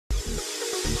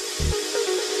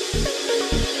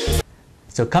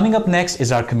So coming up next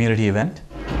is our community event.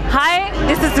 Hi,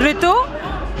 this is Ritu.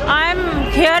 I'm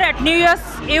here at New Year's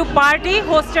Eve party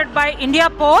hosted by India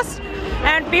Post,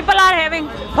 and people are having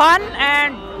fun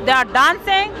and they are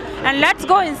dancing, and let's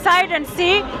go inside and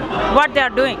see what they are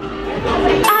doing.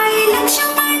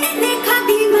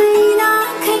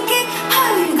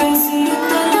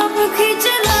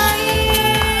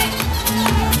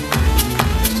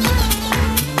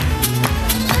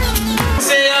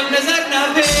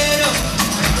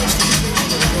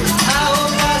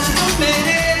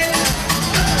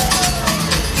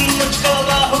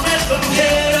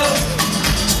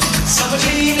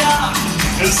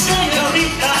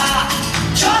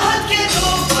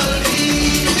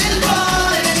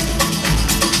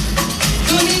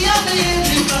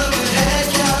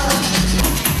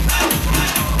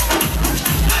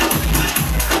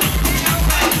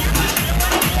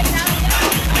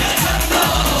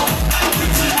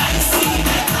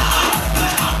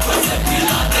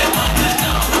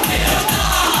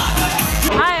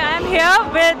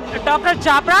 With Dr.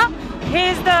 Jabra. He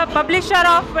is the publisher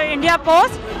of India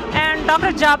Post. And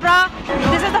Dr. Jabra,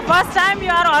 this is the first time you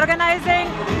are organizing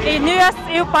a New Year's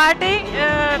Eve party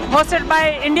hosted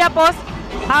by India Post.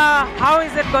 How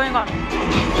is it going on?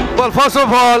 Well, first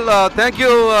of all, thank you,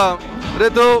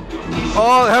 Ritu.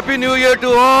 Happy New Year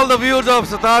to all the viewers of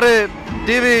Sitaarre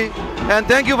TV. And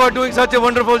thank you for doing such a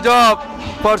wonderful job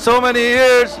for so many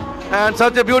years and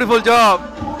such a beautiful job.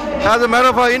 As a matter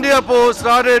of fact, India Post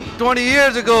started 20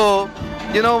 years ago.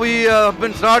 You know, we have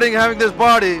been starting having this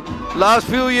party. Last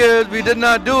few years we did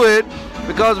not do it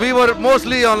because we were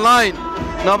mostly online.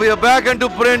 Now we are back into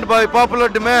print by popular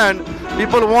demand.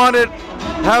 People wanted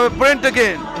to have a print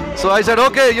again. So I said,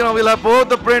 okay, you know, we'll have both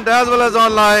the print as well as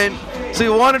online.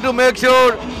 So we wanted to make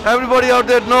sure everybody out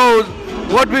there knows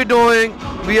what we're doing.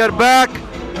 We are back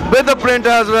with the print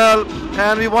as well,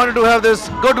 and we wanted to have this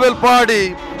goodwill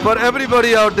party for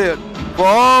everybody out there, for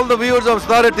all the viewers of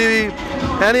Sitaarre TV.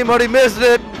 Anybody missed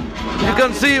it, you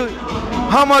can see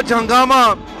how much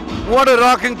hangama, what a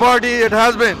rocking party it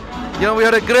has been. You know, we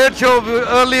had a great show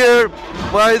earlier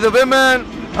by the women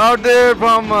out there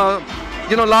from,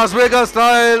 you know, Las Vegas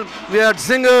style. We had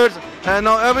singers, and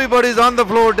now everybody's on the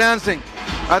floor dancing.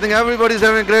 I think everybody's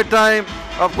having a great time.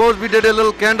 Of course, we did a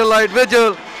little candlelight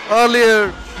vigil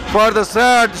earlier for the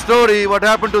sad story, what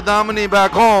happened to Damini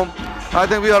back home. I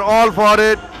think we are all for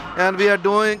it, and we are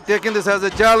taking this as a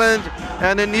challenge.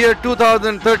 And in year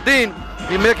 2013,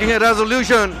 we're making a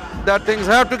resolution that things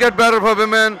have to get better for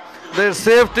women. Their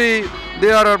safety,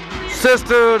 they are our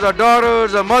sisters, our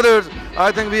daughters, our mothers.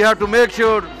 I think we have to make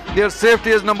sure their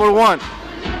safety is number one.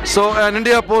 So, and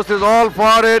India Post is all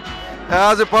for it.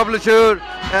 As a publisher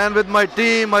and with my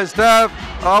team, my staff,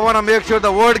 I want to make sure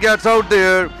the word gets out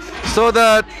there so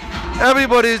that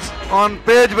everybody's on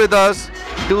page with us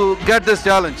to get this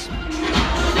challenge.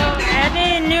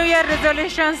 Any New Year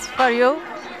resolutions for you?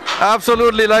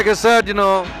 Absolutely. Like I said, you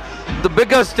know, the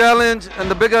biggest challenge and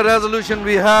the bigger resolution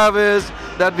we have is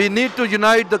that we need to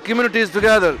unite the communities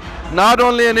together, not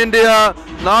only in India,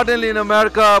 not only in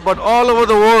America, but all over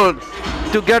the world,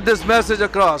 to get this message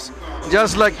across.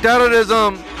 Just like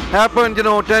terrorism happened, you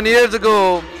know, 10 years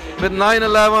ago with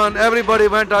 9/11, everybody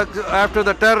went after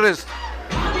the terrorists.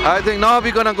 I think now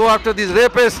we're going to go after these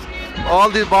rapists, all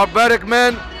these barbaric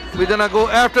men. We're going to go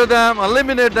after them,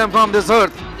 eliminate them from this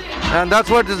earth. And that's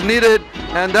what is needed,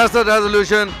 and that's the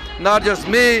resolution. Not just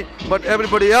me, but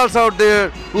everybody else out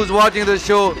there who's watching this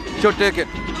show should take it.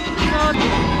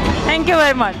 Thank you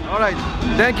very much. All right.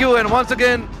 Thank you, and once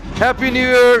again, Happy New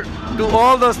Year to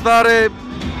all the Sitaarre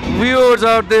viewers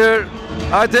out there.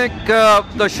 I think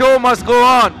the show must go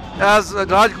on, as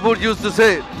Raj Kapoor used to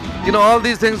say. You know, all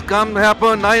these things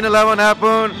happen, 9/11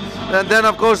 happened, and then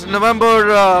of course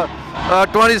November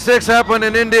 26 happened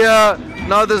in India.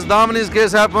 Now this Damini's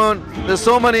case happened. There's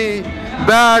so many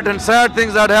bad and sad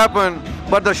things that happen,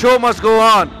 but the show must go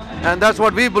on, and that's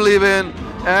what we believe in.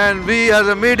 And we as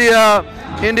a media,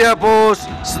 India Post,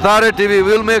 Sitaarre TV,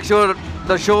 will make sure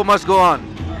the show must go on.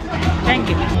 Thank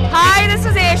you. Hi, this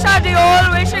is Aisha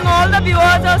Diol, wishing all the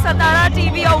viewers of Sitaarre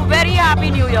TV a very happy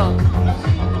New Year.